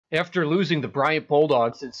After losing the Bryant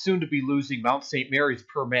Bulldogs and soon to be losing Mount St. Mary's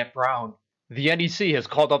per Matt Brown, the NEC has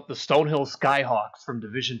called up the Stonehill Skyhawks from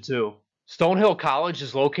Division II. Stonehill College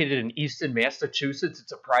is located in Easton, Massachusetts.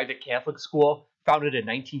 It's a private Catholic school founded in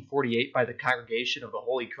 1948 by the Congregation of the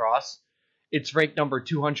Holy Cross. It's ranked number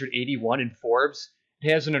 281 in Forbes.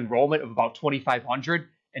 It has an enrollment of about 2,500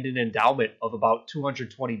 and an endowment of about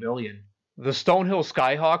 $220 million. The Stonehill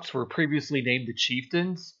Skyhawks were previously named the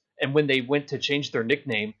Chieftains, and when they went to change their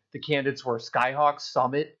nickname, the candidates were Skyhawks,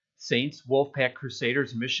 Summit, Saints, Wolfpack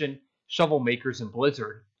Crusaders, Mission, Shovel Makers, and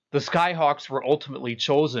Blizzard. The Skyhawks were ultimately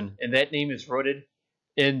chosen, and that name is rooted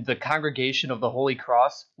in the Congregation of the Holy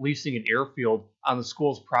Cross leasing an airfield on the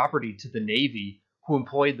school's property to the Navy, who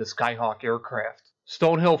employed the Skyhawk aircraft.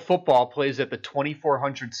 Stonehill football plays at the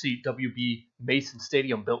 2,400-seat WB Mason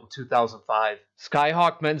Stadium built in 2005.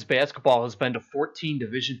 Skyhawk men's basketball has been to 14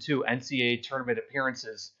 Division II NCAA tournament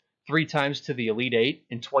appearances, 3 times to the Elite Eight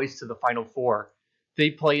and twice to the Final Four.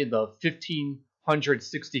 They play in the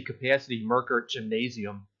 1,560-capacity Merkert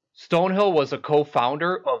Gymnasium. Stonehill was a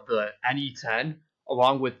co-founder of the NE10,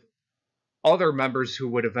 along with other members who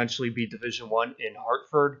would eventually be Division I in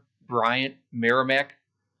Hartford, Bryant, Merrimack,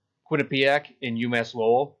 Quinnipiac, and UMass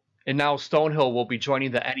Lowell. And now Stonehill will be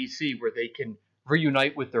joining the NEC, where they can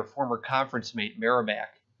reunite with their former conference mate,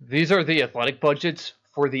 Merrimack. These are the athletic budgets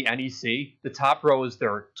for the NEC. The top row is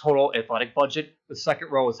their total athletic budget. The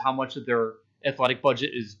second row is how much of their athletic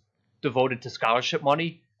budget is devoted to scholarship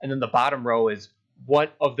money. And then the bottom row is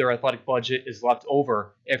what of their athletic budget is left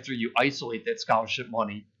over after you isolate that scholarship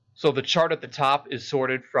money. So the chart at the top is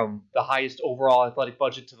sorted from the highest overall athletic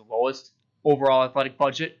budget to the lowest overall athletic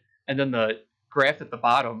budget. And then the graph at the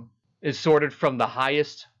bottom is sorted from the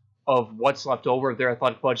highest of what's left over of their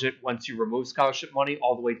athletic budget once you remove scholarship money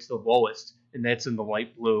all the way to the lowest, and that's in the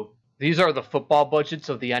light blue. These are the football budgets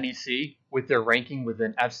of the NEC with their ranking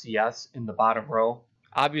within FCS in the bottom row.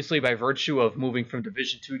 Obviously, by virtue of moving from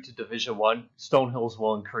Division II to Division I, Stonehill's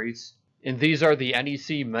will increase. And these are the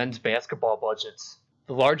NEC men's basketball budgets.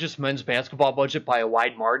 The largest men's basketball budget by a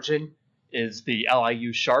wide margin is the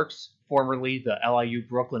LIU Sharks, formerly the LIU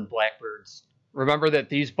Brooklyn Blackbirds. Remember that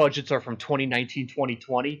these budgets are from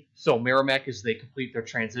 2019-2020, so Merrimack, as they complete their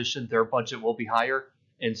transition, their budget will be higher,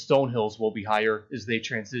 and Stonehill's will be higher as they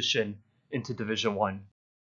transition into Division I.